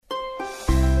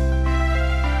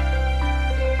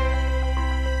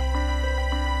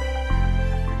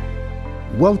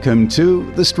Welcome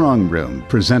to The Strong Room,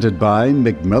 presented by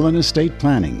MacMillan Estate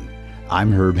Planning.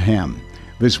 I'm Herb Ham.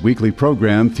 This weekly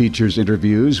program features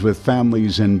interviews with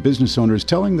families and business owners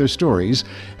telling their stories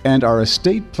and our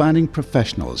estate planning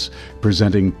professionals,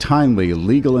 presenting timely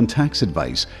legal and tax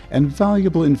advice and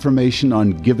valuable information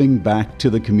on giving back to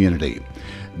the community.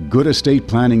 Good estate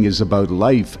planning is about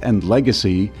life and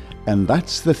legacy, and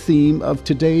that's the theme of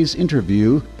today's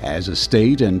interview as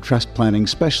estate and trust planning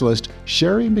specialist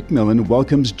Sherry MacMillan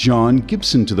welcomes John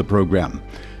Gibson to the program.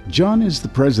 John is the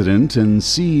president and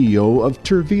CEO of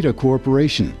Tervita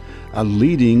Corporation, a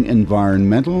leading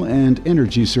environmental and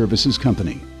energy services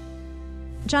company.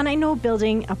 John, I know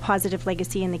building a positive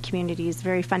legacy in the community is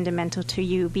very fundamental to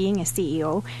you being a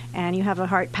CEO, and you have a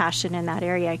heart passion in that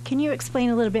area. Can you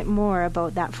explain a little bit more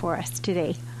about that for us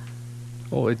today?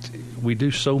 Well, we do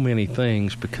so many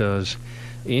things because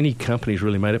any company is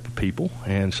really made up of people,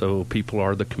 and so people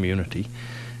are the community.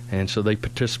 And so they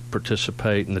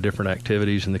participate in the different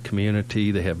activities in the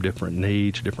community. They have different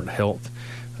needs, different health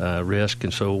risk.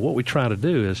 And so what we try to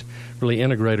do is really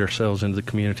integrate ourselves into the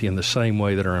community in the same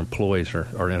way that our employees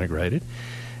are integrated.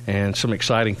 And some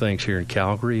exciting things here in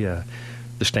Calgary, the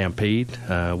Stampede,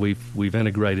 we've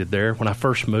integrated there. When I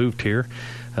first moved here,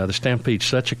 the Stampede's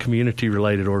such a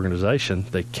community-related organization.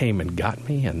 They came and got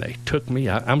me, and they took me.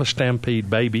 I'm a Stampede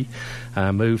baby.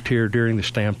 I moved here during the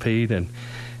Stampede, and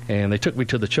they took me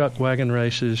to the chuck wagon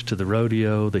races, to the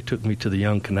rodeo. They took me to the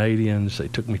Young Canadians. They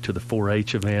took me to the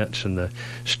 4-H events and the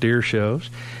steer shows,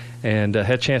 and had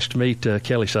a chance to meet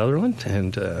Kelly Sutherland,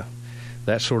 and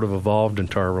that sort of evolved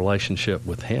into our relationship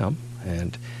with him.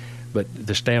 But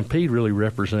the Stampede really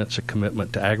represents a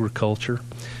commitment to agriculture,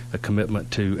 a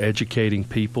commitment to educating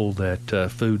people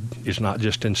that food is not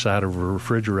just inside of a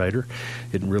refrigerator.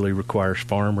 It really requires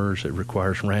farmers, it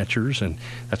requires ranchers, and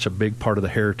that's a big part of the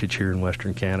heritage here in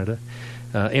Western Canada.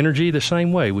 Energy, the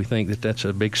same way. We think that that's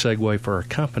a big segue for our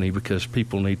company because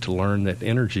people need to learn that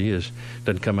energy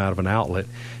doesn't come out of an outlet.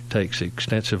 It takes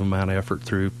extensive amount of effort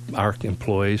through our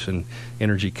employees and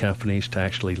energy companies to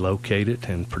actually locate it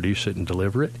and produce it and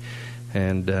deliver it.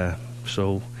 And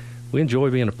so we enjoy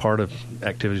being a part of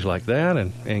activities like that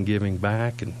and giving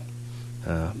back, and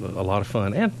a lot of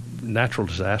fun. And natural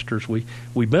disasters,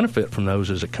 we benefit from those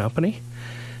as a company,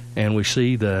 and we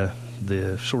see the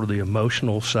sort of the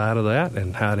emotional side of that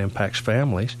and how it impacts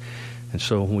families. And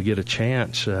so when we get a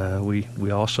chance,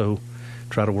 we also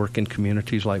try to work in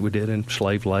communities like we did in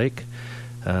Slave Lake.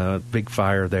 Big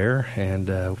fire there,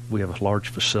 and we have a large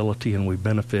facility, and we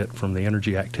benefit from the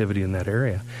energy activity in that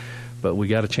area. But we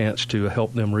got a chance to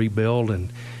help them rebuild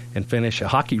and finish a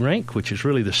hockey rink, which is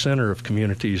really the center of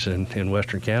communities in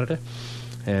Western Canada.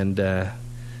 And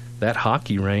that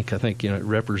hockey rink, I think, it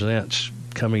represents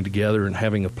coming together and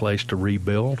having a place to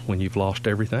rebuild when you've lost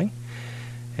everything.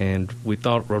 And we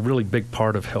thought a really big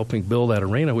part of helping build that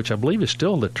arena, which I believe is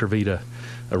still the Tervita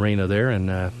arena there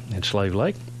in Slave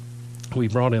Lake, we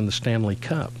brought in the Stanley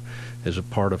Cup as a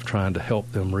part of trying to help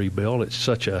them rebuild. It's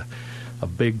such a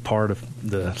big part of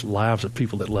the lives of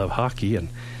people that love hockey,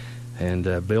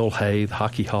 and Bill Hay, the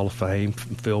Hockey Hall of Fame,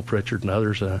 Phil Pritchard, and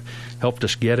others helped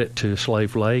us get it to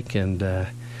Slave Lake, and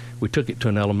we took it to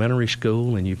an elementary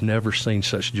school, and you've never seen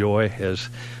such joy as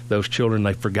those children.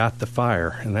 They forgot the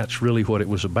fire, and that's really what it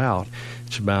was about.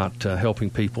 It's about helping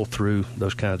people through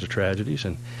those kinds of tragedies,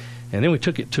 and then we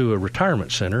took it to a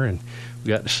retirement center, and we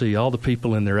got to see all the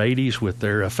people in their 80s with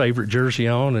their favorite jersey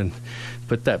on, and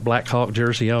put that Black Hawk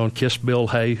jersey on, kiss Bill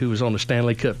Hay, who was on the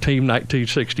Stanley Cup team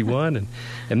 1961,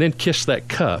 and then kiss that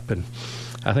cup. And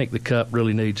I think the cup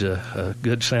really needs a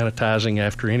good sanitizing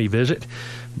after any visit,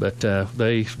 but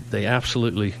they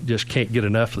absolutely just can't get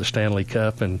enough of the Stanley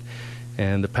Cup, and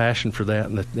the passion for that,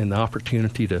 and the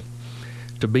opportunity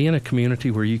to be in a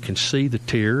community where you can see the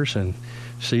tears and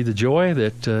see the joy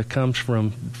that comes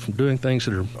from doing things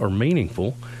that are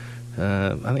meaningful.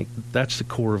 I think that's the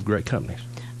core of great companies.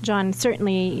 John,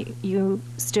 certainly you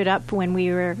stood up when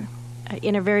we were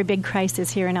in a very big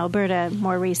crisis here in Alberta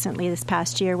more recently this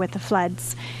past year with the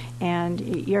floods, and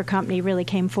your company really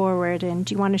came forward. And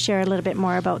do you want to share a little bit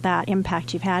more about that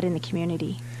impact you've had in the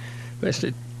community?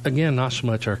 Again, not so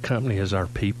much our company as our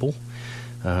people.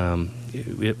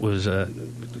 It was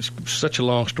such a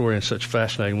long story and such a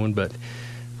fascinating one, but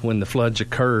when the floods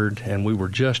occurred and we were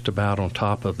just about on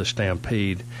top of the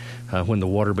Stampede, when the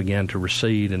water began to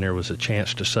recede and there was a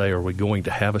chance to say, are we going to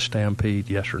have a Stampede,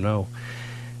 yes or no?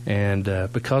 And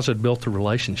because I'd built the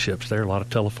relationships there, a lot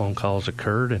of telephone calls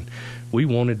occurred, and we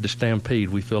wanted the Stampede.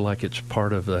 We feel like it's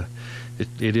part of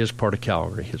it is part of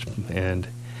Calgary. And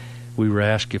we were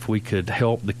asked if we could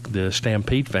help the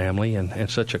Stampede family and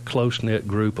such a close-knit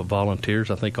group of volunteers.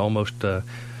 I think almost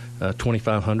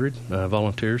 2,500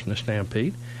 volunteers in the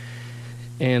Stampede.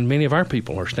 And many of our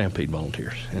people are Stampede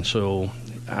volunteers. And so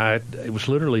it was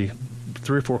literally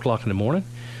 3 or 4 o'clock in the morning,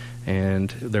 and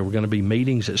there were going to be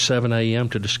meetings at 7 a.m.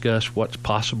 to discuss what's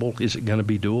possible. Is it going to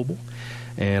be doable?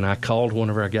 And I called one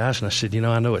of our guys, and I said,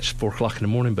 I know it's 4 o'clock in the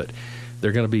morning, but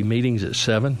there are going to be meetings at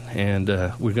 7, and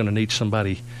we're going to need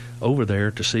somebody over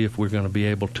there to see if we're going to be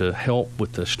able to help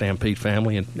with the Stampede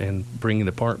family and bringing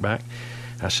the park back.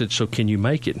 I said, so can you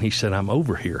make it? And he said, I'm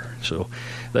over here. So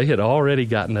they had already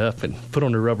gotten up and put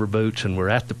on their rubber boots and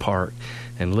were at the park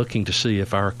and looking to see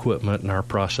if our equipment and our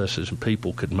processes and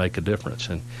people could make a difference.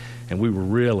 And we were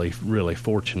really, really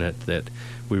fortunate that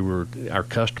our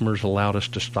customers allowed us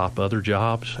to stop other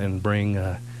jobs and bring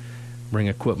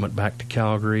equipment back to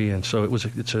Calgary. And so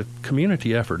it's a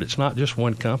community effort. It's not just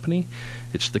one company.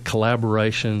 It's the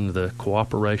collaboration, the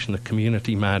cooperation, the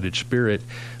community-minded spirit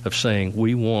of saying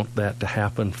we want that to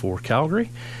happen for Calgary,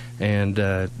 and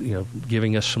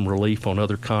giving us some relief on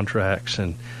other contracts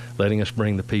and letting us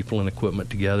bring the people and equipment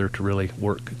together to really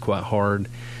work quite hard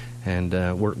and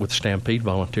work with Stampede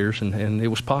volunteers, and it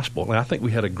was possible. And I think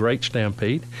we had a great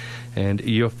Stampede, and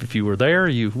if you were there,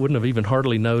 you wouldn't have even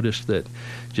hardly noticed that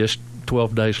just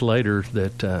 12 days later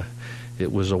that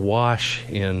it was awash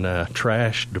in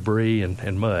trash, debris,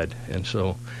 and mud. And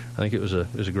so I think it was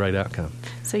a great outcome.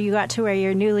 So you got to wear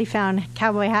your newly found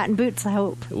cowboy hat and boots, I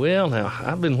hope. Well, now,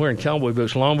 I've been wearing cowboy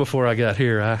boots long before I got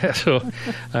here. I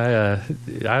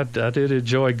did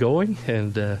enjoy going.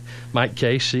 And Mike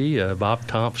Casey, Bob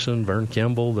Thompson, Vern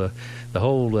Kimball, the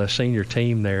whole senior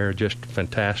team there, just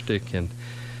fantastic. And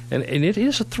it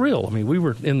is a thrill. I mean, we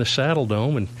were in the Saddle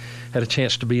Dome and had a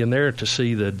chance to be in there to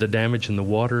see the damage in the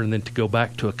water, and then to go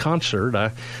back to a concert.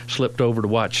 I slipped over to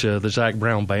watch the Zach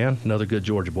Brown Band, another good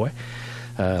Georgia boy.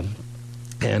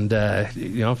 Went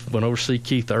over to see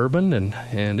Keith Urban,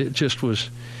 and it just was,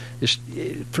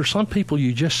 for some people,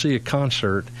 you just see a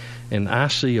concert, and I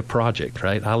see a project,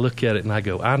 right? I look at it and I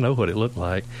go, I know what it looked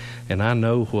like, and I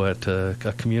know what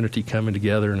a community coming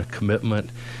together and a commitment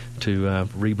to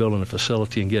rebuilding a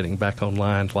facility and getting back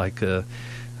online like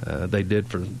they did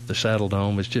for the Saddle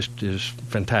Dome is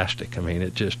fantastic. I mean,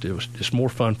 it's more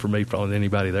fun for me probably than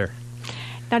anybody there.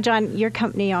 Now, John, your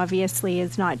company obviously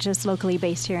is not just locally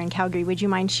based here in Calgary. Would you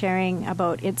mind sharing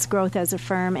about its growth as a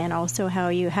firm and also how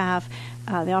you have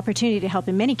the opportunity to help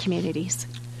in many communities?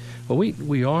 Well,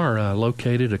 we are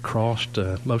located across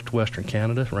most of Western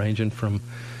Canada, ranging from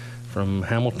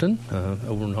Hamilton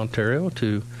over in Ontario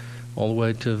to all the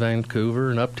way to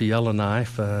Vancouver and up to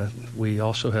Yellowknife. We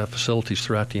also have facilities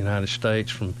throughout the United States,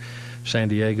 from San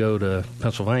Diego to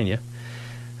Pennsylvania.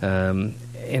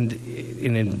 And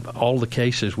in all the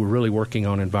cases, we're really working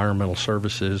on environmental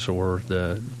services or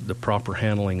the proper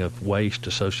handling of waste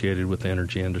associated with the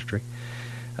energy industry.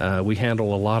 We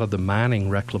handle a lot of the mining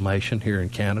reclamation here in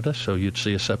Canada, so you'd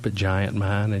see us up at Giant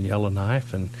Mine in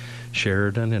Yellowknife and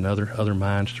Sheridan and other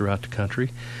mines throughout the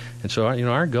country. And so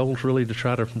our goal is really to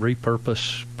try to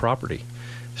repurpose property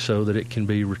so that it can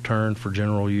be returned for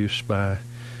general use by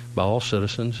all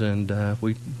citizens. And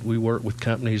we work with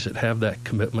companies that have that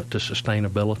commitment to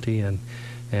sustainability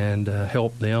and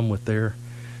help them with their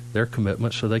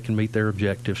commitment so they can meet their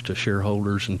objectives to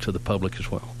shareholders and to the public as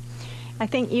well. I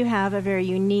think you have a very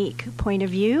unique point of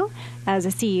view as a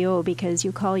CEO because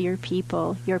you call your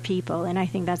people, and I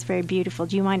think that's very beautiful.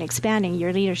 Do you mind expanding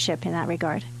your leadership in that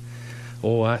regard?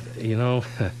 Oh, I don't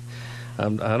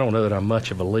know that I'm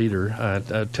much of a leader.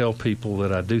 I tell people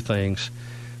that I do things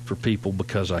for people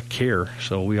because I care.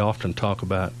 So we often talk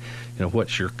about,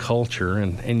 what's your culture,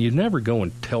 and you never go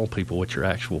and tell people what your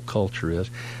actual culture is.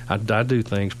 I do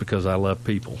things because I love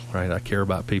people, right? I care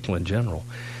about people in general.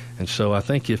 And so I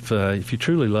think if you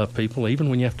truly love people, even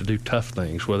when you have to do tough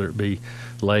things, whether it be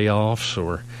layoffs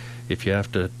or if you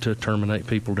have to terminate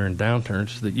people during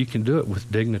downturns, that you can do it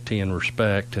with dignity and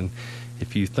respect. And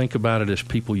if you think about it as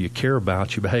people you care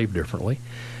about, you behave differently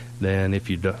than if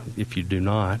you do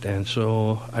not. And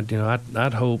so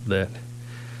I'd hope that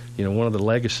one of the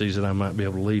legacies that I might be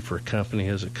able to leave for a company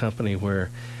is a company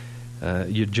where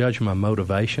you judge my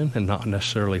motivation and not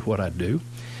necessarily what I do,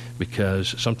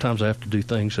 because sometimes I have to do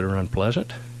things that are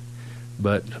unpleasant,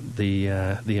 but the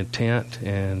intent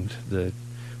and the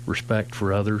respect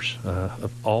for others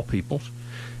of all peoples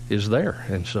is there.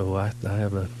 And so I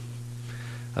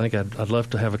think I'd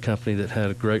love to have a company that had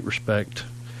a great respect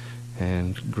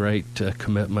and great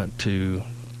commitment to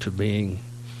being,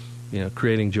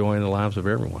 creating joy in the lives of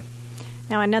everyone.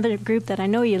 Now, another group that I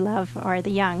know you love are the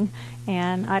young,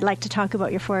 and I'd like to talk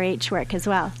about your 4-H work as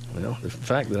well. Well, the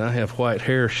fact that I have white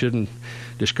hair shouldn't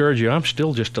discourage you. I'm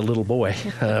still just a little boy.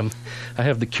 I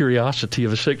have the curiosity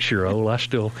of a 6-year-old.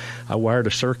 I wired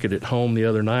a circuit at home the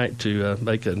other night to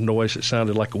make a noise that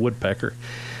sounded like a woodpecker.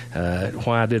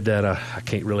 Why I did that, I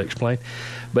can't really explain.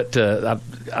 But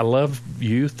I love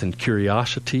youth and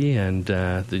curiosity, and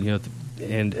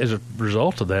and as a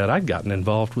result of that, I'd gotten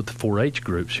involved with the 4-H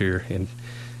groups here in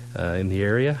the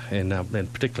area, and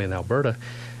particularly in Alberta.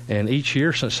 And each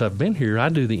year since I've been here, I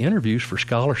do the interviews for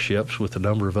scholarships with a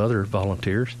number of other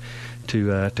volunteers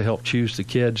to help choose the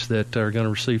kids that are going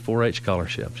to receive 4-H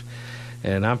scholarships.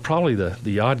 And I'm probably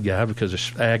the odd guy because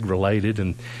it's ag-related,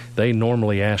 and they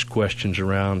normally ask questions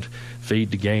around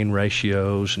feed-to-gain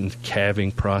ratios and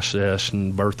calving process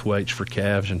and birth weights for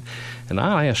calves. And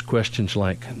I ask questions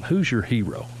like, who's your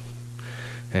hero?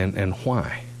 And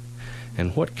why?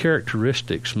 And what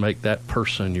characteristics make that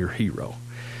person your hero?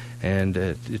 And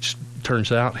it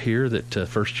turns out here that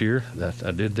first year that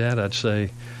I did that, I'd say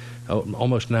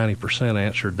almost 90%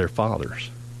 answered their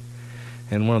fathers.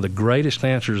 And one of the greatest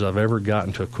answers I've ever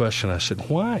gotten to a question, I said,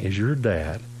 why is your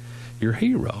dad your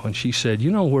hero? And she said, you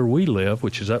know where we live,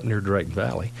 which is up near Drayton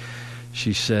Valley.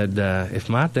 She said, if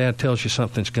my dad tells you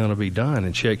something's going to be done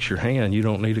and shakes your hand, you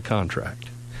don't need a contract.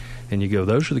 And you go,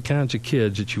 those are the kinds of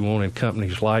kids that you want in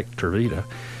companies like Tervita,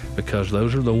 because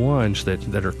those are the ones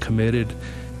that are committed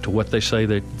to what they say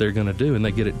they're going to do, and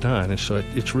they get it done. And so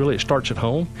it starts at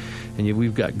home, and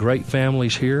we've got great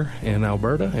families here in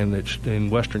Alberta, and it's in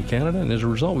Western Canada, and as a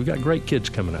result, we've got great kids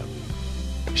coming up.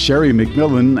 Sherry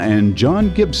MacMillan and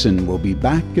John Gibson will be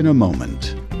back in a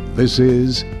moment. This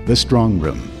is The Strong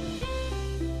Room.